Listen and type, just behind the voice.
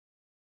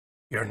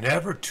You're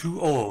never too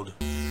old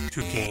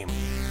to game.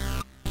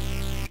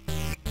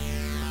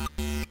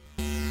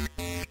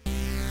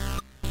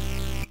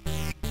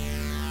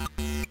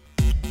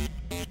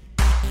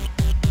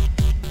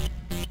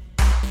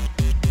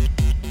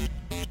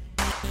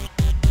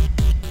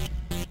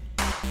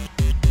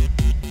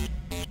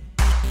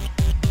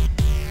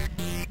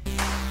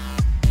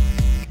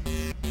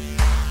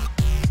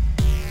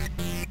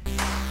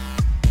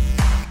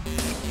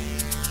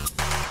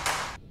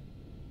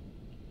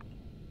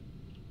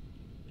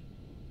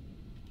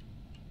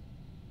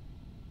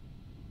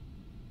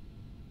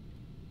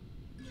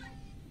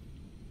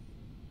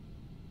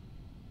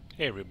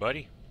 Hey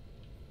everybody,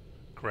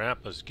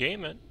 Grandpa's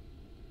Gaming,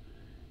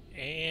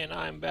 and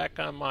I'm back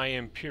on my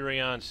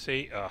Empyrion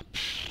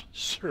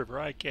server.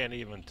 I can't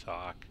even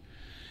talk.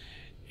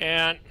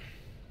 And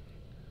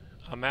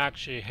I'm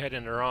actually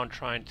heading around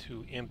trying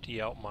to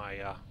empty out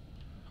my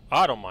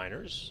auto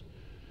miners.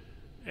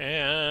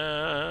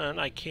 And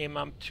I came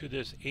up to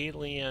this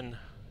alien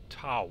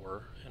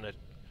tower, and it's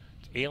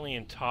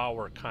alien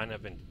tower kind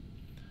of in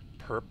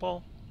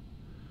purple.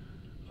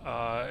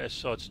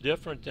 So it's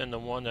different than the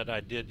one that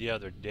I did the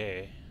other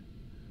day.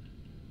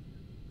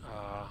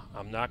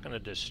 I'm not going to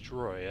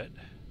destroy it.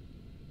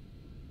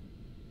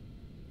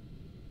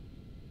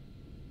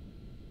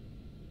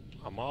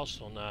 I'm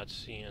also not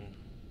seeing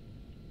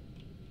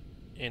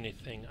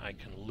anything I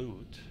can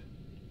loot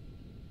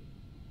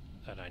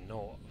that I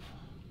know of.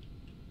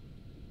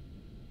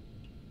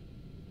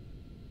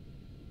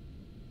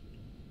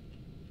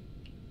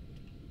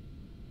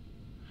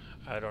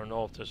 I don't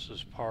know if this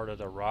is part of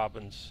the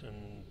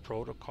Robinson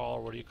protocol,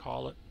 or what do you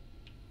call it?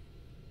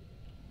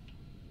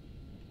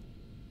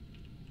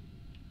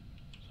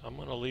 So I'm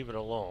going to leave it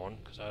alone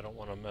because I don't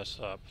want to mess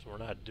up, so we're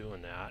not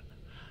doing that.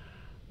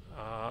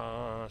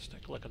 Let's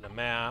take a look at the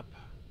map.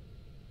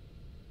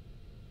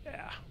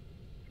 Yeah.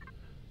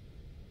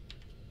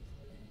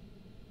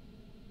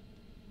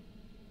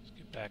 Let's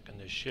get back in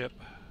the ship.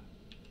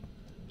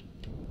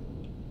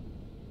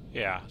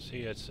 Yeah,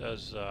 see it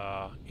says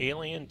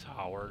alien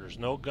tower. There's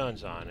no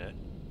guns on it.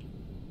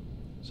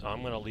 So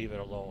I'm going to leave it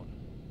alone.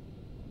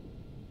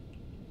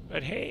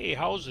 But hey,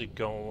 how's it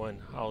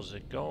going? How's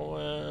it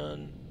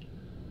going?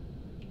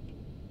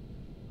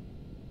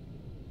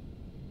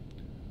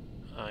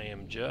 I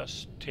am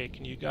just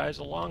taking you guys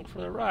along for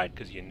the ride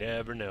because you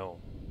never know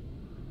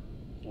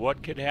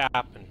what could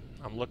happen.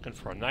 I'm looking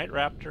for a night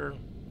raptor,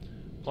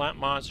 plant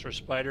monster,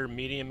 spider,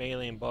 medium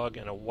alien bug,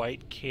 and a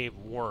white cave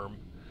worm.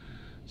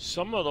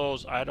 Some of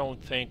those I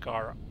don't think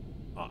are,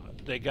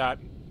 they got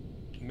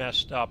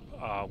messed up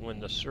when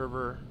the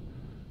server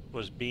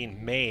was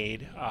being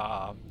made.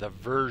 The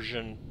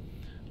version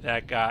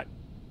that got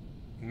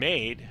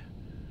made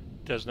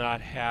does not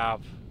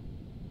have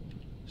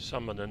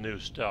some of the new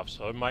stuff,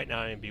 so it might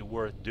not even be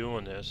worth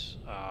doing this.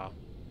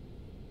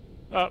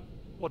 But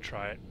we'll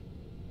try it.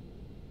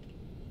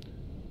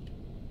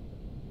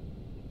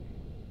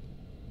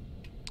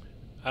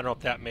 I don't know if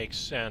that makes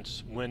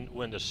sense.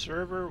 When the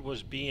server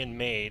was being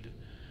made,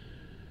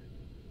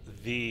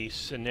 the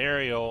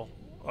scenario,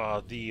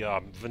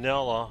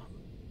 vanilla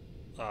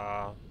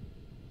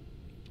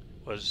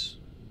was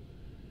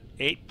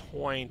 8.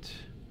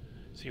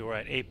 See, we're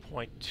at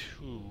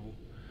 8.2.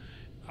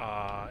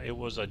 It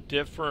was a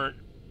different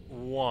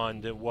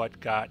one than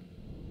what got.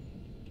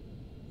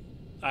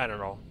 I don't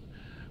know.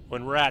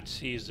 When Rat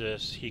sees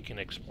this, he can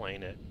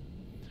explain it.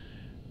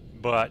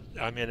 But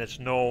I mean, it's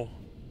no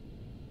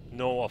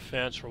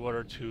offense or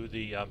whatever to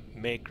the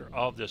maker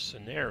of this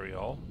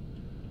scenario.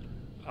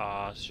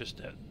 It's just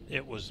that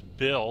it was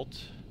built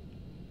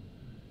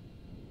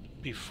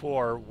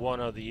before one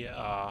of the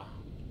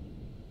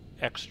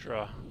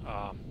extra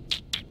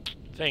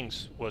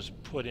things was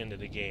put into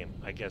the game.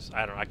 I guess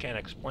I can't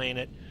explain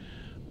it,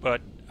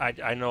 but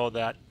I know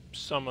that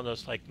some of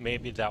this, like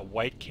maybe that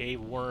white cave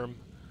worm,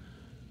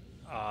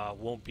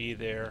 won't be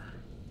there.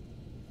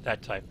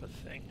 That type of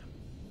thing.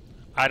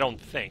 I don't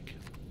think.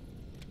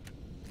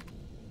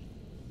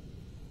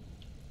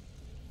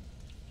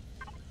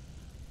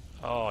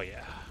 Oh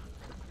yeah.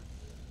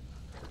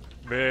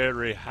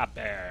 Very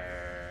happy.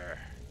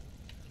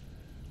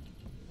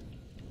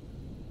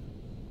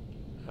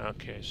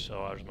 Okay,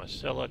 so there's my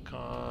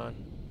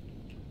silicon.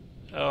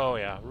 Oh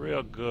yeah,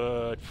 real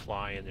good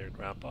flying there,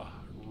 Grandpa.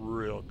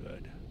 Real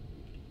good.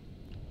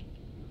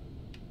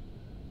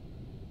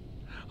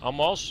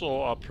 I'm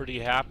also pretty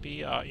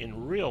happy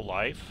in real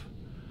life.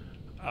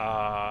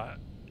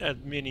 As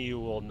many of you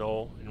will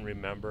know and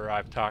remember,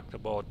 I've talked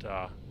about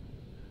a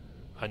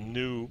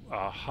new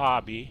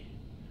hobby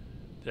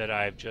that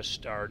I've just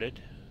started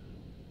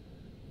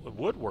with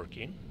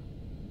woodworking.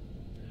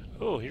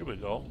 Oh, here we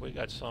go. We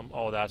got some.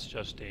 Oh, that's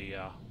just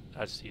a.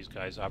 That's these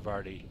guys. I've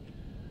already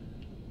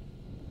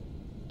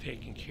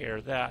taken care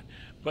of that.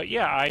 But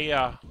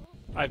yeah,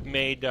 I've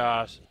made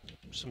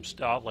some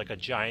stuff like a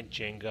giant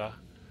Jenga,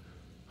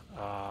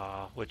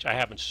 which I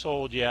haven't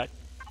sold yet,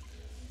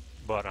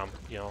 but I'm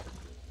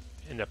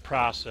in the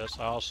process.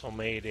 I also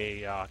made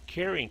a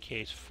carrying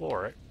case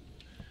for it.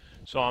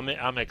 So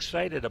I'm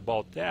excited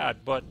about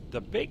that. But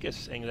the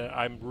biggest thing that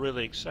I'm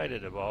really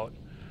excited about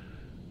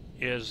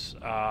is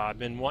I've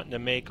been wanting to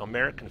make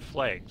American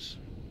flags,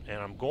 and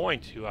I'm going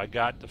to. I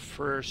got the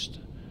first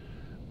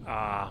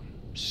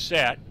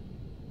set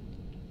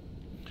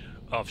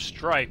of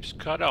stripes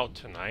cut out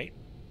tonight.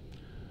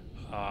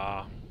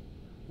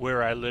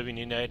 Where I live in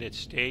the United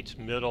States,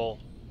 middle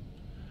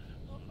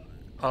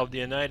of the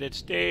United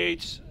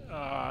States,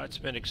 it's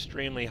been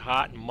extremely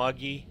hot and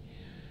muggy,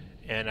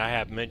 and I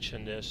have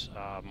mentioned this.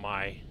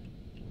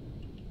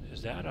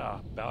 Is that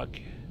a bug?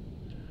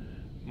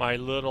 My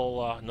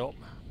little nope,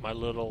 my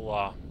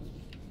little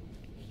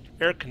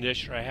air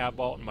conditioner I have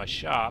out in my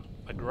shop,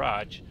 my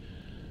garage,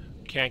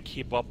 can't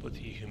keep up with the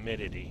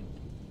humidity.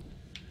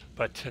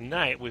 But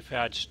tonight we've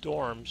had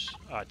storms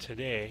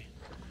today,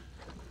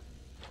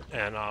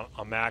 and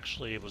I'm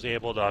actually was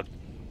able to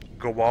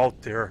go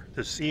out there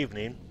this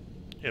evening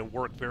and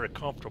work very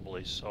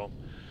comfortably. So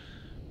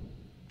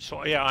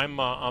yeah,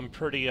 I'm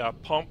pretty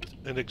pumped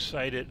and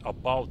excited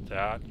about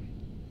that.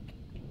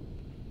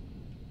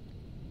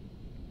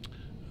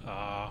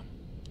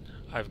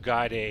 I've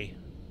got a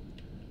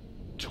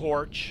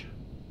torch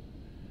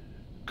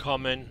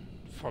coming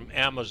from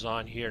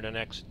Amazon here in the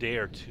next day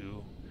or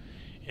two,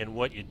 and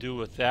what you do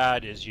with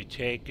that is you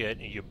take it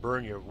and you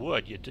burn your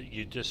wood.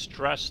 You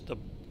distress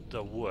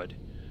the wood.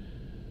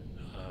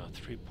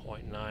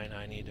 3.9,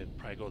 I need to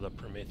probably go the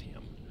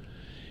Promethium,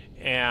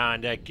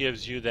 and that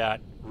gives you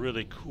that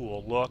really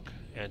cool look,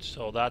 and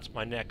so that's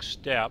my next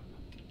step.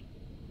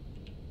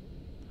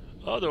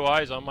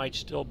 Otherwise I might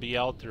still be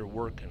out there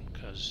working,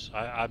 because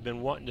I've been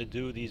wanting to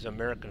do these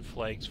American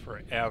flags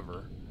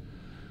forever.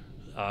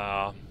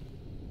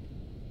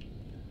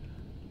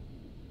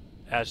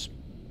 As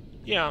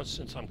yeah,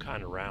 since I'm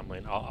kind of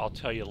rambling, I'll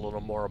tell you a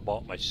little more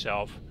about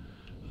myself.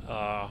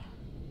 I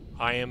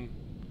am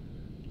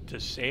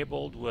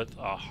disabled with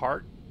a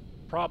heart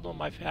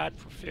problem I've had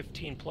for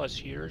 15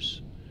 plus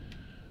years.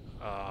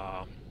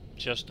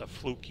 Just a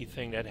fluky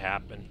thing that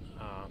happened.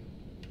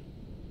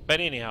 But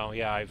anyhow,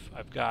 yeah,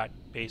 I've got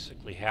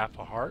basically half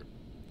a heart.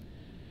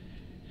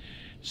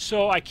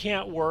 So I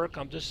can't work,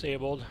 I'm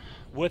disabled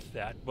with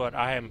that, but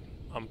I'm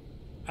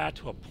at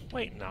to a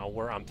point now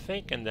where I'm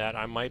thinking that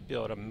I might be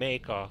able to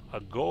make a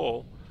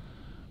goal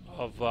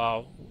of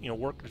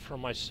working for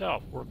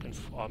myself,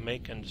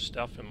 making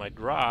stuff in my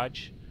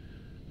garage,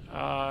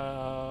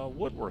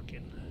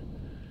 woodworking.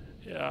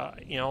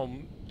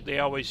 They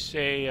always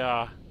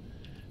say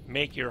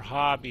make your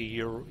hobby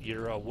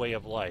your way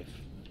of life.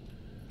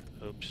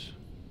 Oops.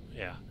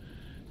 Yeah.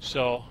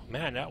 So,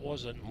 man, that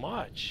wasn't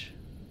much.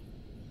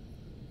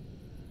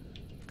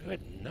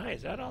 Good night.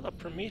 Is that all the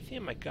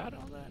Promethium? I got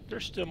all that?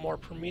 There's still more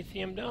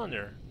Promethium down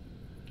there.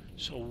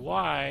 So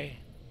why?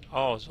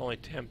 Oh, it's only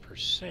 10%.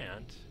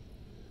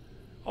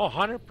 Oh,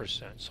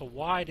 100%. So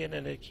why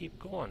didn't it keep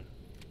going?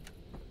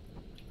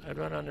 I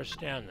don't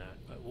understand that.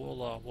 But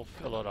we'll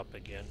fill it up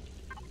again.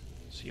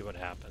 See what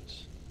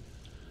happens.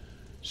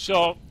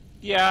 So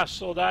yeah,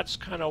 so that's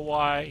kind of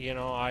why,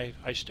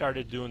 I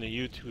started doing the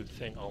YouTube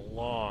thing a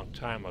long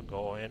time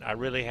ago, and I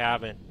really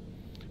haven't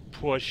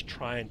pushed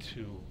trying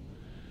to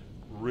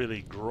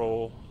really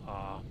grow.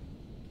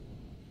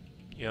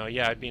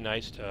 Yeah, it'd be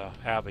nice to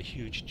have a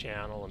huge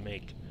channel and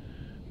make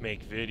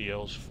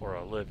videos for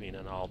a living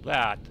and all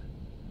that.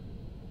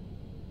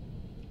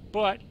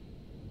 But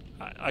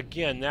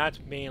again, that's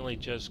mainly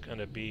just going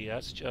to be,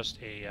 that's just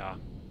a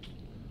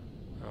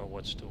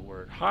what's the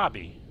word,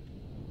 hobby.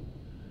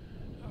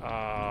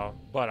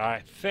 But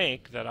I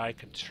think that I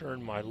could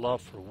turn my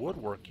love for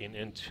woodworking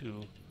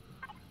into,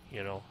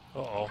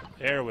 uh-oh,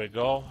 there we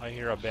go. I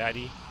hear a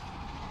baddie.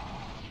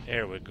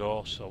 There we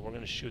go. So we're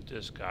going to shoot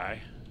this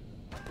guy.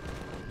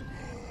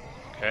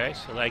 Okay,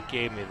 so that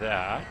gave me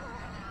that.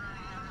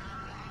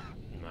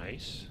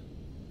 Nice.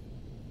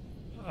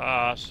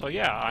 So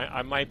yeah,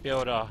 I might be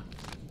able to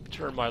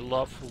turn my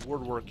love for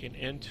woodworking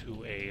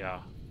into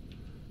a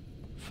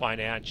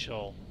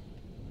financial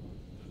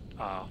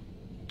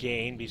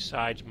gain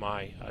besides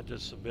my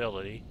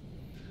disability.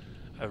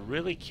 I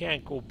really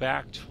can't go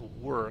back to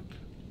work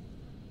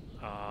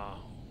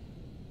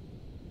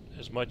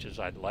as much as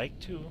I'd like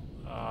to,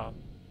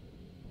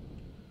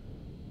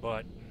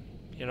 but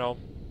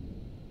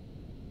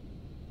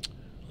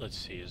let's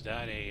see, is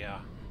that a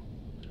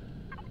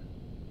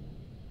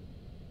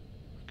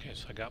okay,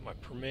 so I got my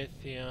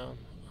Promethium,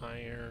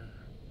 iron.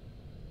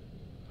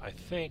 I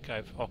think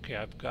I've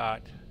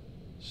got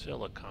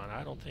silicon.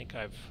 I don't think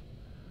I've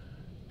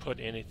put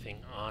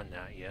anything on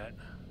that yet.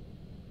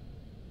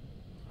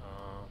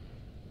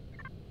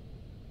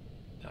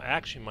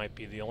 Actually might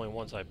be the only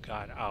ones I've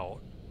got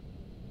out.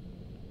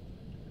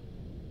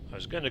 I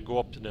was going to go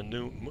up to the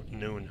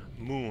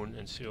moon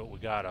and see what we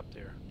got up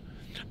there.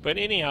 But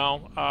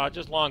anyhow,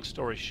 just long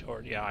story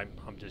short, yeah,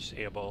 I'm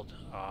disabled.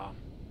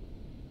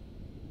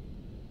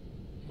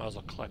 Might as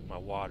well collect my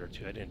water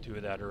too. I didn't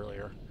do that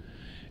earlier.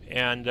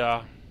 And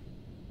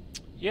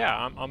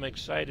yeah, I'm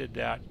excited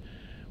that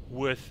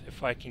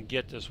if I can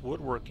get this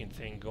woodworking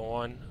thing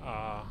going,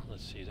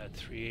 let's see, that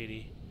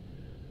 380.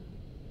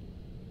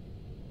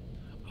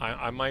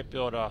 I might be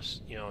able to,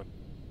 you know,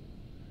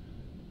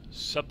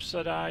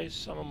 subsidize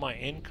some of my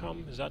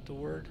income, is that the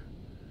word?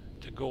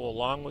 To go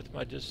along with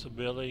my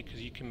disability,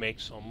 because you can make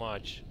so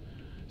much.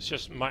 It's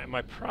just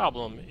my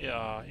problem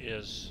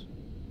is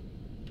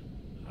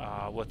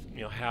with,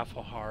 you know, half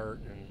a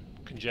heart and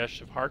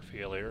congestive heart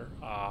failure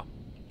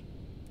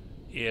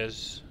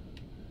is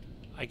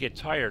I get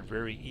tired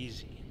very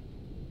easy.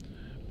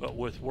 But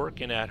with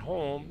working at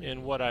home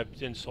and what I've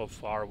done so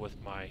far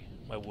with my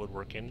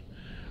woodworking,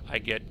 I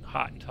get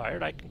hot and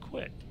tired, I can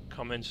quit,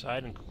 come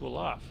inside and cool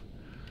off.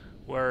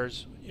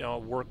 Whereas, you know,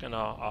 working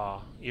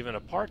even a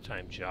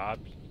part-time job,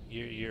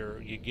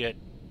 you get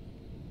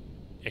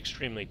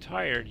extremely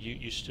tired.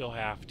 You still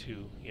have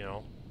to, you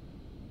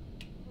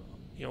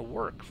know,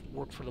 work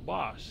for the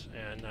boss.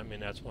 And I mean,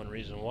 that's one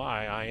reason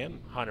why I am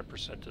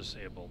 100%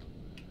 disabled.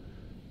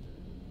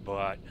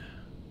 But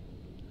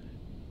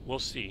we'll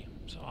see.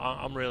 So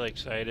I'm really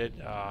excited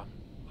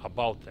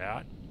about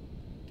that.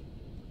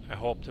 I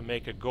hope to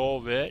make a go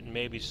of it, and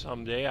maybe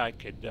someday I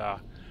could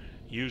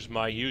use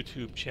my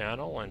YouTube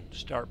channel and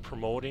start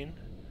promoting,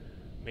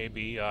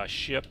 maybe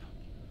ship,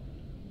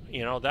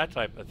 you know, that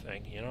type of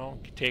thing, you know,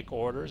 take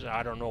orders.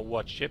 I don't know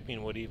what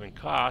shipping would even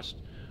cost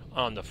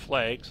on the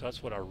flags.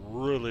 That's what I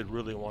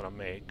really want to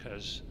make,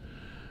 because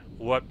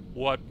what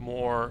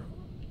more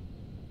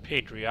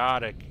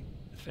patriotic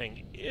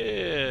thing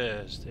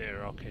is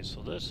there? Okay,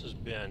 so this has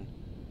been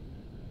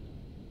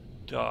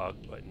dug,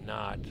 but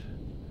not,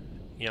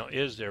 you know,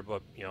 is there,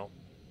 but, you know,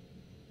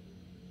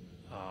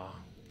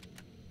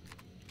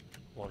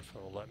 wonder if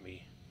it'll let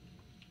me.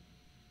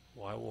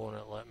 Why won't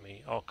it let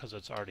me? Oh, because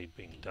it's already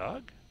being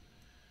dug?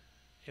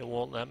 It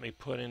won't let me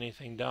put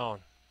anything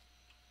down.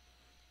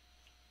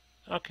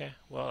 Okay,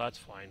 well, that's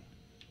fine.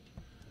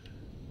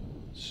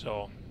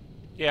 So,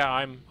 yeah,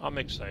 I'm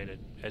excited,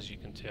 as you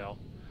can tell.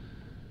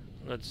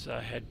 Let's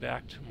head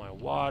back to my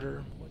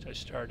water, which I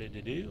started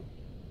to do.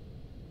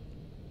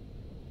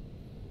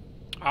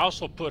 I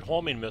also put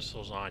homing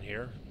missiles on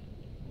here.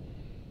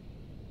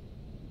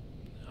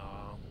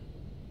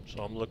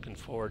 So I'm looking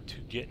forward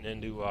to getting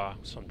into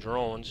some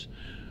drones.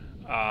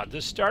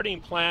 This starting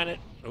planet,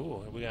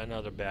 oh, we got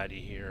another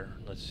baddie here.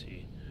 Let's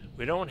see.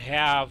 We don't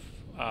have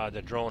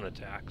the drone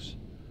attacks.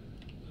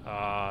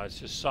 It's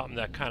just something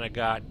that kind of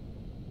got,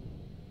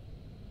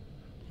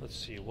 let's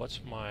see, what's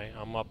my,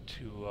 I'm up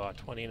to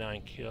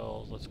 29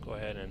 kills. Let's go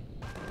ahead and,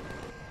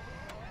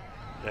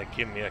 did that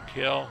give me a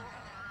kill?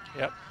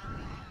 Yep.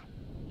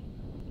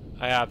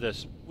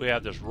 We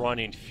have this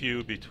running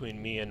feud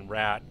between me and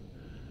Rat,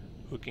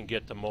 who can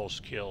get the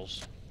most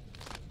kills.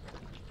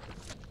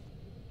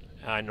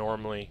 I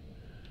normally,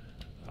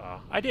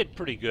 I did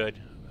pretty good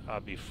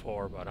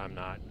before, but I'm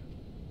not.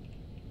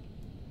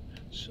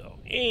 So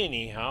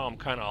anyhow, I'm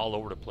kind of all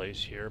over the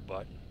place here,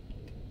 but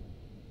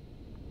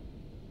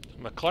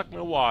I'm gonna collect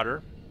my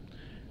water,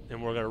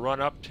 then we're gonna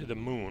run up to the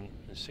moon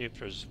and see if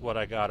there's what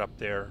I got up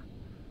there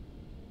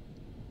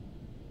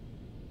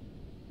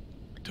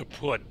to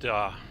put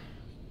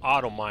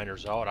auto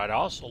miners out. I'd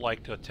also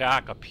like to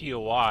attack a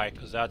POI,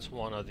 because that's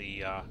one of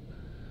the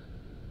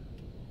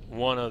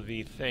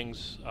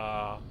things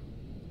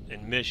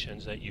in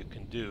missions that you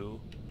can do.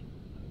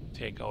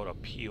 Take out a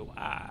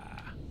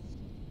POI,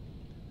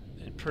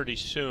 and pretty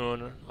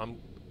soon, I'm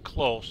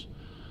close,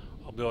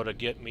 I'll be able to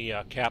get me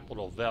a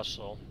capital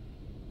vessel.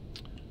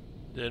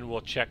 Then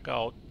we'll check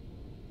out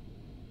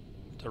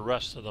the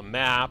rest of the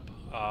map.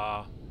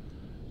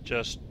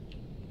 Just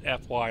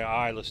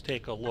FYI, let's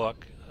take a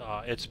look.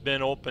 It's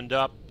been opened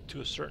up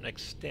to a certain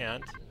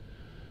extent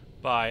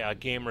by a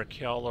Gamer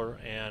Killer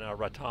and a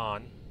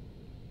Ratan.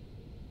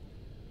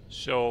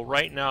 So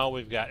right now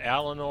we've got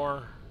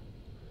Eleanor,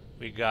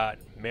 we've got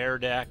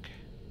Merdek,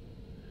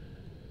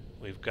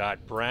 we've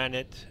got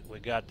Branit, we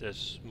got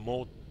this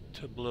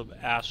multiple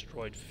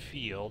asteroid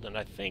field, and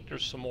I think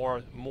there's some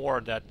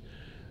more that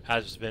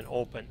has been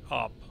opened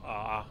up.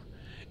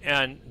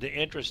 And the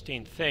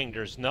interesting thing,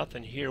 there's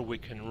nothing here we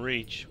can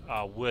reach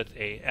with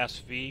a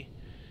SV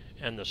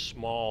and the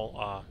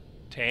small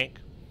tank,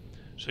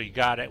 so you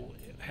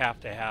have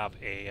to have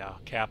a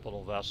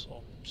capital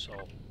vessel. So,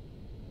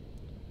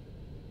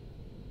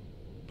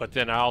 but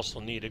then I also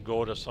need to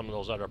go to some of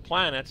those other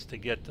planets to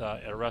get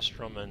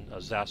Erestrum and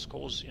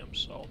Zascosium.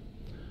 So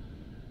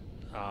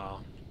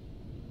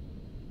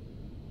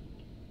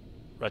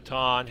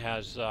Ratan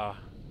has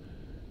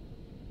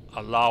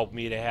allowed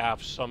me to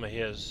have some of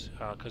his,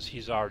 because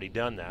he's already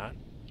done that.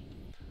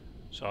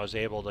 So I was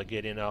able to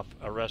get enough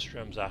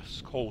Erestrum,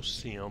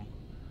 Zascosium,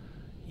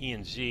 E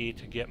and Z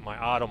to get my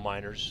auto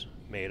miners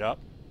made up,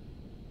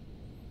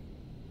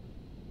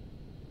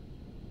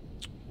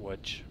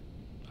 which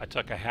I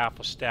took a half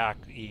a stack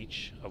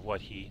each of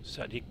what he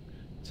said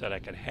I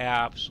could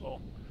have.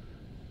 So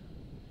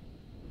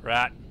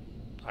Rat,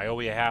 I owe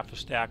you half a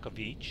stack of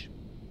each.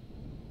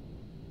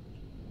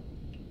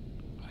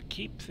 I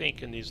keep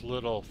thinking these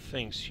little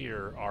things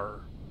here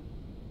are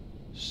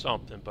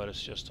something, but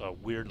it's just a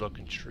weird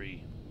looking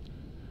tree.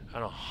 I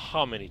don't know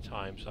how many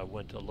times I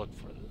went to look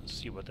for it,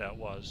 see what that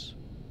was.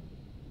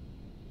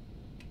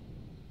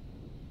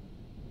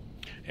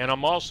 And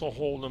I'm also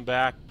holding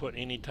back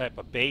putting any type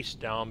of base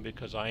down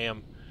because I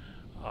am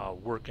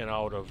working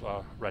out of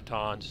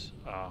Ratan's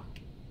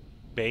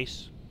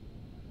base.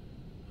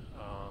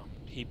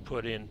 He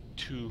put in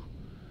 2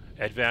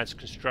 advanced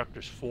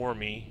constructors for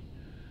me.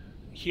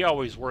 He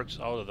always works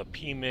out of the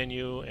P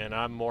menu, and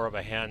I'm more of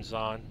a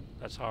hands-on.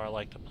 That's how I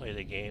like to play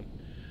the game.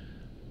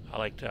 I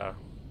like to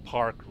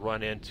park,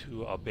 run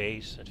into a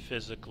base, and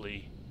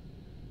physically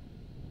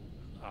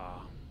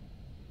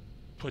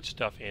put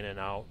stuff in and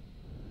out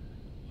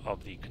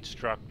of the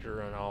constructor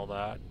and all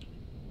that.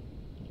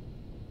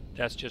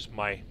 That's just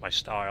my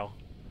style.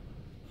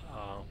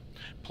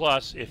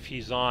 Plus, if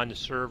he's on the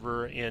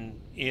server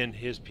in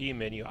his P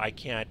menu, I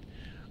can't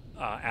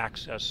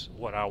access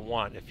what I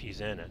want if he's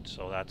in it.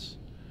 So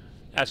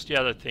that's the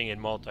other thing in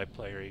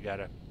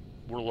multiplayer.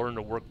 We'll learn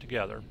to work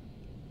together.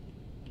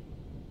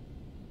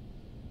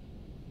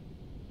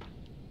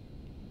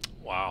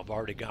 Wow, I've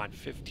already gone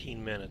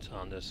 15 minutes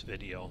on this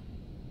video.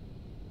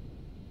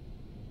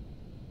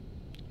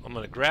 I'm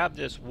going to grab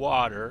this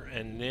water,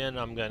 and then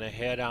I'm going to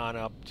head on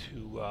up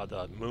to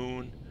the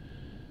moon.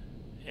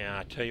 And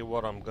I tell you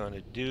what I'm going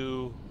to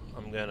do.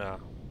 I'm going to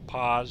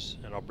pause,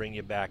 and I'll bring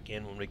you back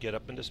in when we get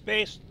up into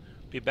space.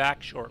 Be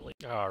back shortly.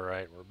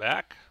 Alright, we're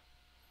back.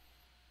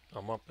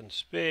 I'm up in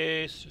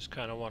space. Just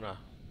kind of want to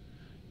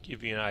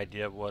give you an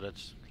idea of what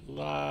it's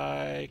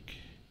like.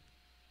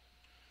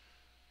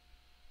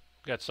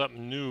 Got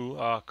something new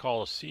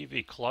called a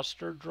CV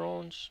cluster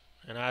drones.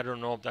 And I don't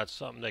know if that's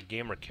something that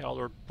Gamer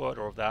Keller put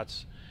or if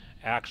that's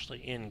actually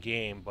in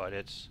game, but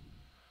it's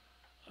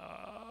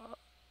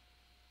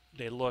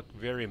they look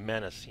very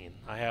menacing.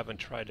 I haven't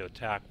tried to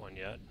attack one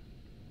yet.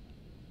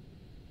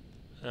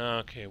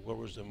 Okay, where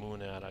was the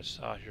moon at? I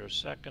saw it here a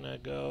second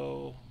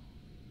ago.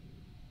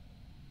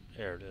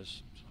 There it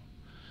is.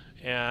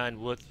 And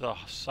with the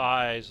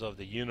size of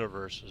the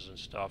universes and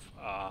stuff,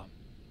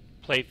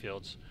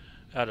 playfields,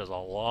 that is a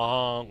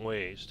long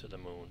ways to the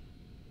moon.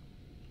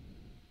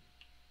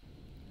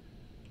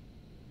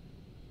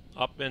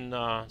 Up in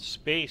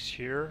space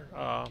here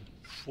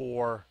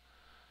for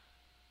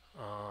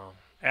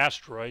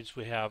asteroids,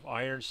 we have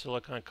iron,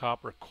 silicon,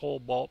 copper,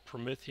 cobalt,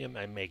 promethium,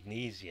 and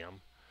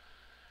magnesium.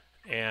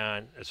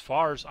 And as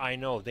far as I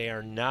know, they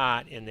are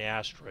not in the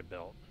asteroid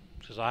belt,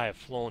 because I have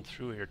flown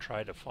through here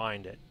trying to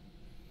find it.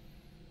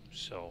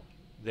 So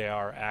they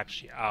are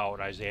actually out.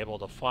 I was able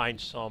to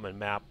find some and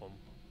map them.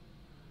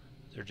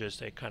 They're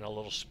just a kind of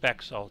little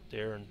specks out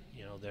there, and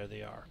you know, there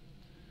they are.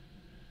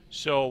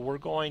 So we're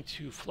going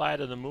to fly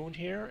to the moon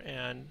here,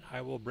 and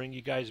I will bring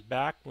you guys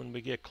back when we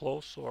get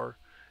close, or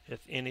if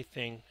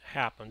anything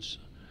happens.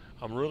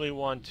 I'm really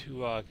wanting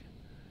to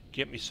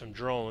get me some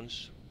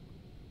drones,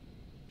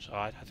 so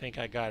I think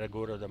I gotta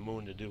go to the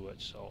moon to do it.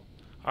 So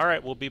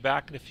alright, we'll be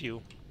back in a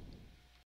few.